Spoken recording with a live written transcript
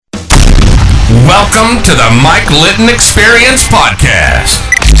Welcome to the Mike Litton Experience Podcast.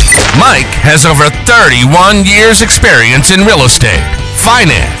 Mike has over 31 years experience in real estate,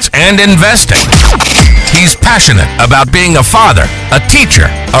 finance, and investing. He's passionate about being a father, a teacher,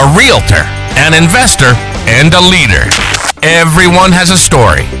 a realtor, an investor, and a leader. Everyone has a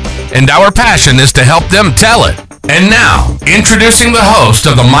story, and our passion is to help them tell it. And now, introducing the host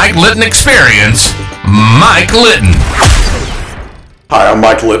of the Mike Litton Experience, Mike Litton. Hi, I'm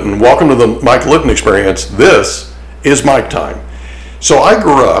Mike Litton. Welcome to the Mike Litton Experience. This is Mike Time. So I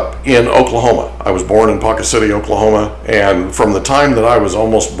grew up in Oklahoma. I was born in Ponca City, Oklahoma, and from the time that I was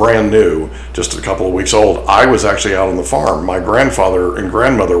almost brand new, just a couple of weeks old, I was actually out on the farm. My grandfather and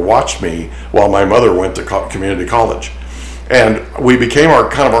grandmother watched me while my mother went to community college. And we became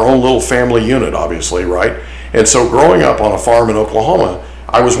our own little family unit, obviously, right? And so growing up on a farm in Oklahoma,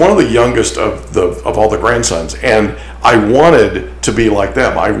 I was one of the youngest of all the grandsons, and I wanted to be like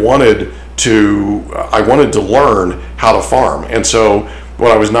them. I wanted to learn how to farm. And so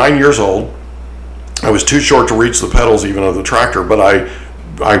when I was 9 years old, I was too short to reach the pedals even of the tractor, but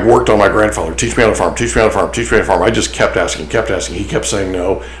I worked on my grandfather. Teach me how to farm, teach me how to farm, teach me how to farm. I just kept asking. He kept saying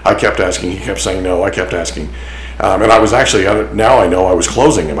no. I kept asking. He kept saying no. I kept asking. And I was actually, now I know I was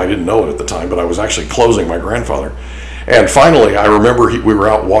closing him. I didn't know it at the time, but I was actually closing my grandfather. And finally, I remember we were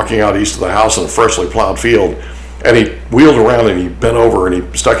out walking out east of the house in a freshly plowed field, and he wheeled around and he bent over and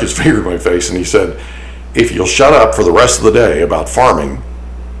he stuck his finger in my face and he said, "If you'll shut up for the rest of the day about farming,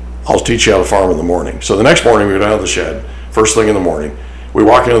 I'll teach you how to farm in the morning." So the next morning we go down to the shed, first thing in the morning. We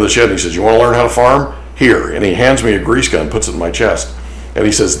walk into the shed and he says, "You want to learn how to farm? Here." And he hands me a grease gun, puts it in my chest. And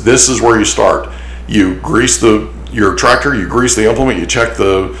he says, "This is where you start. You grease your tractor, you grease the implement, you check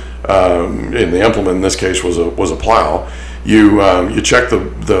and the implement in this case was a plow. You check the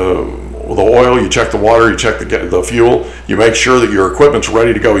oil, you check the water, you check the fuel. You make sure that your equipment's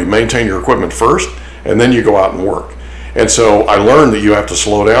ready to go. You maintain your equipment first, and then you go out and work." And so I learned that you have to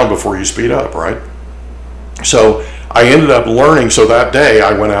slow down before you speed up, right? So I ended up learning. So that day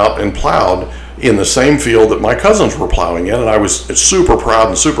I went out and plowed in the same field that my cousins were plowing in, and I was super proud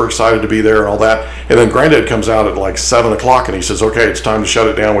and super excited to be there and all that. And then Grandad comes out at like 7 o'clock and he says, "Okay, it's time to shut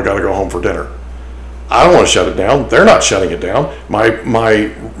it down. We got to go home for dinner." I don't want to shut it down. They're not shutting it down.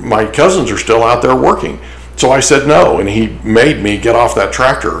 My cousins are still out there working. So I said no, and he made me get off that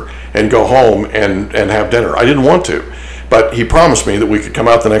tractor and go home and have dinner. I didn't want to, but he promised me that we could come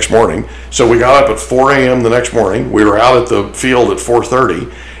out the next morning. So we got up at 4 a.m. the next morning. We were out at the field at 4:30.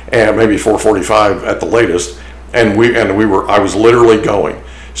 And maybe 4:45 at the latest, and I was literally going.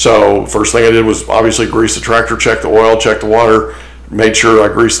 So first thing I did was obviously grease the tractor, check the oil, check the water, made sure I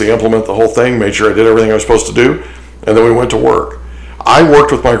greased the implement, the whole thing, made sure I did everything I was supposed to do, and then we went to work. I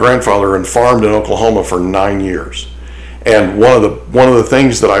worked with my grandfather and farmed in Oklahoma for 9 years. And one of the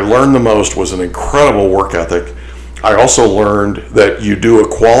things that I learned the most was an incredible work ethic. I also learned that you do a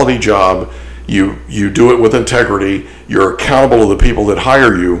quality job. You do it with integrity, you're accountable to the people that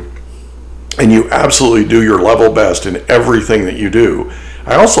hire you, and you absolutely do your level best in everything that you do.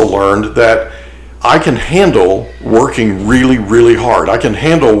 I also learned that I can handle working really, really hard. I can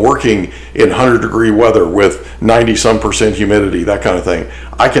handle working in 100-degree weather with 90-some% humidity, that kind of thing.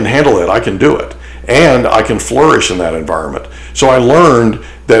 I can handle it, I can do it, and I can flourish in that environment. So I learned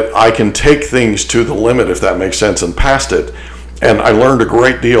that I can take things to the limit, if that makes sense, and past it. And I learned a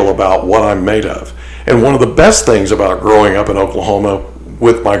great deal about what I'm made of. And one of the best things about growing up in Oklahoma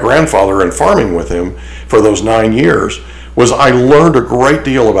with my grandfather and farming with him for those 9 years was I learned a great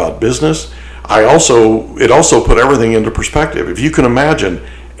deal about business. It also put everything into perspective. If you can imagine,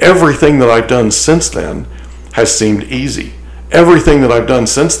 everything that I've done since then has seemed easy. Everything that I've done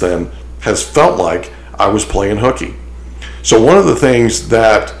since then has felt like I was playing hooky. So one of the things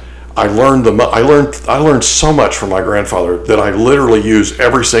that I learned so much from my grandfather that I literally use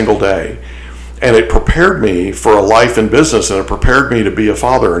every single day, and it prepared me for a life in business, and it prepared me to be a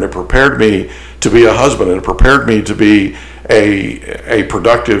father, and it prepared me to be a husband, and it prepared me to be a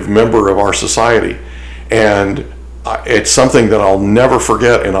productive member of our society. And it's something that I'll never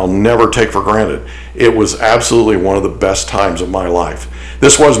forget and I'll never take for granted. It was absolutely one of the best times of my life.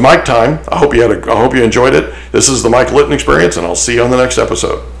 This was Mike Time. I hope you enjoyed it. This is the Mike Litton Experience, and I'll see you on the next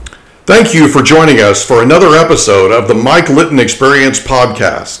episode. Thank you for joining us for another episode of the Mike Litton Experience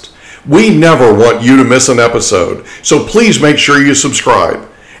podcast. We never want you to miss an episode, so please make sure you subscribe.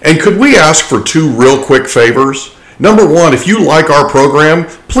 And could we ask for 2 real quick favors? Number 1, if you like our program,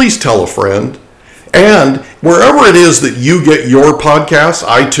 please tell a friend. And wherever it is that you get your podcasts,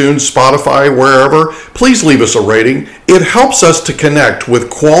 iTunes, Spotify, wherever, please leave us a rating. It helps us to connect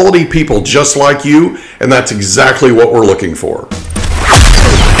with quality people just like you, and that's exactly what we're looking for.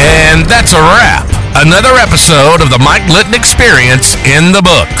 And And that's a wrap. Another episode of the Mike Litton Experience in the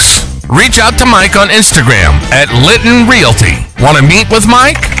books. Reach out to Mike on Instagram at Litton Realty. Want to meet with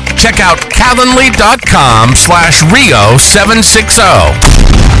Mike? Check out calendly.com/Rio760.